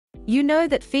You know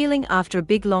that feeling after a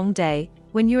big long day,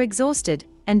 when you're exhausted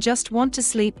and just want to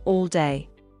sleep all day.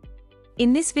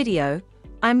 In this video,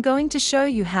 I'm going to show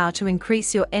you how to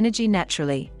increase your energy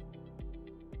naturally.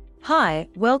 Hi,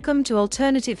 welcome to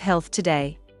Alternative Health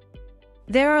Today.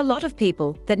 There are a lot of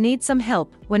people that need some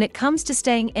help when it comes to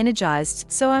staying energized,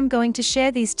 so I'm going to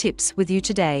share these tips with you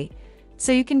today,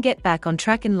 so you can get back on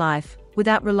track in life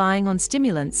without relying on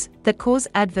stimulants that cause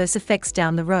adverse effects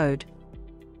down the road.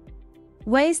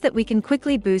 Ways that we can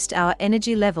quickly boost our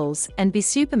energy levels and be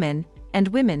supermen and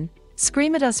women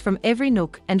scream at us from every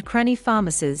nook and cranny: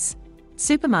 pharmacies,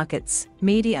 supermarkets,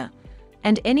 media,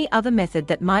 and any other method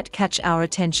that might catch our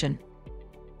attention.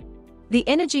 The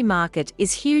energy market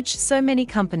is huge, so many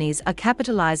companies are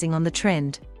capitalizing on the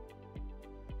trend.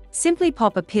 Simply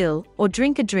pop a pill or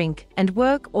drink a drink and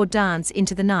work or dance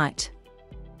into the night.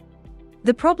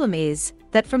 The problem is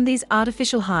that from these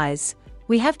artificial highs,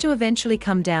 we have to eventually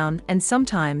come down, and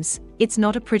sometimes it's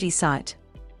not a pretty sight.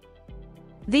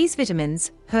 These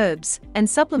vitamins, herbs, and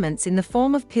supplements in the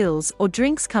form of pills or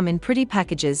drinks come in pretty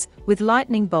packages with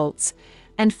lightning bolts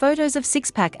and photos of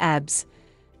six-pack abs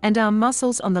and arm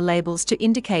muscles on the labels to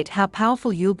indicate how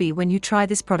powerful you'll be when you try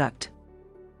this product.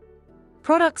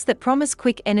 Products that promise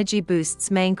quick energy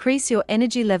boosts may increase your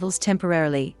energy levels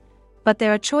temporarily, but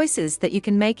there are choices that you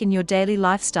can make in your daily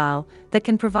lifestyle that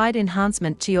can provide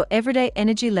enhancement to your everyday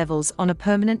energy levels on a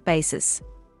permanent basis.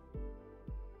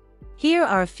 Here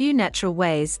are a few natural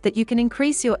ways that you can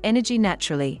increase your energy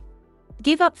naturally.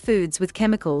 Give up foods with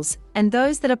chemicals and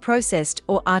those that are processed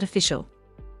or artificial.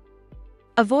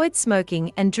 Avoid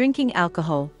smoking and drinking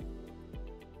alcohol.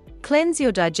 Cleanse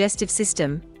your digestive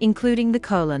system, including the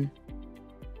colon.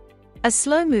 A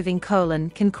slow-moving colon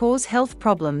can cause health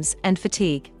problems and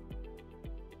fatigue.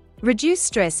 Reduce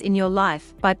stress in your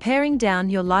life by paring down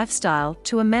your lifestyle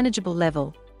to a manageable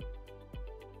level.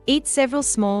 Eat several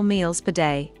small meals per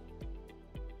day.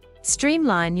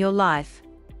 Streamline your life.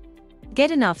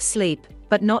 Get enough sleep,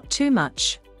 but not too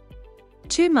much.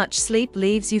 Too much sleep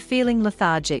leaves you feeling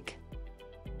lethargic.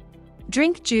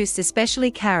 Drink juice,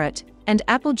 especially carrot and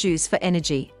apple juice, for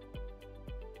energy.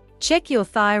 Check your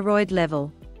thyroid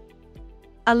level.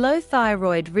 A low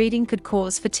thyroid reading could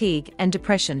cause fatigue and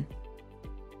depression.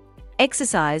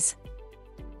 Exercise.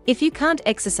 If you can't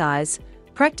exercise,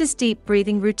 practice deep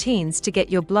breathing routines to get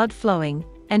your blood flowing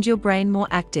and your brain more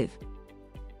active.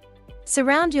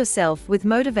 Surround yourself with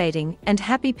motivating and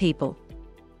happy people.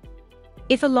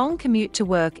 If a long commute to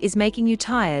work is making you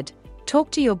tired,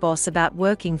 talk to your boss about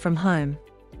working from home.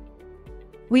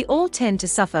 We all tend to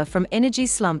suffer from energy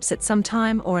slumps at some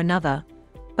time or another,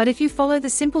 but if you follow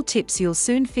the simple tips, you'll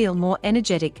soon feel more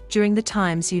energetic during the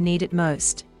times you need it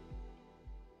most.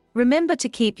 Remember to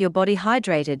keep your body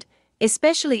hydrated,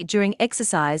 especially during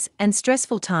exercise and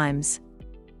stressful times.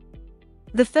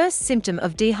 The first symptom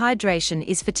of dehydration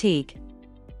is fatigue.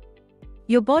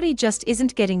 Your body just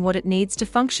isn't getting what it needs to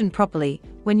function properly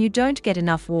when you don't get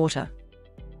enough water.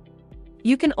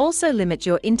 You can also limit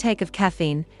your intake of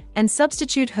caffeine and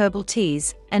substitute herbal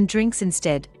teas and drinks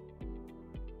instead.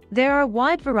 There are a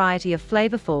wide variety of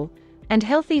flavorful and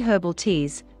healthy herbal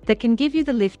teas that can give you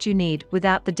the lift you need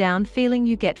without the down feeling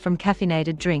you get from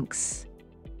caffeinated drinks.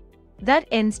 That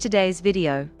ends today's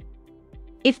video.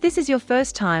 If this is your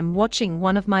first time watching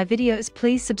one of my videos,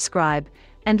 please subscribe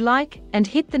and like and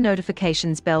hit the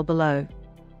notifications bell below.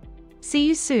 See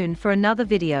you soon for another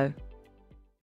video.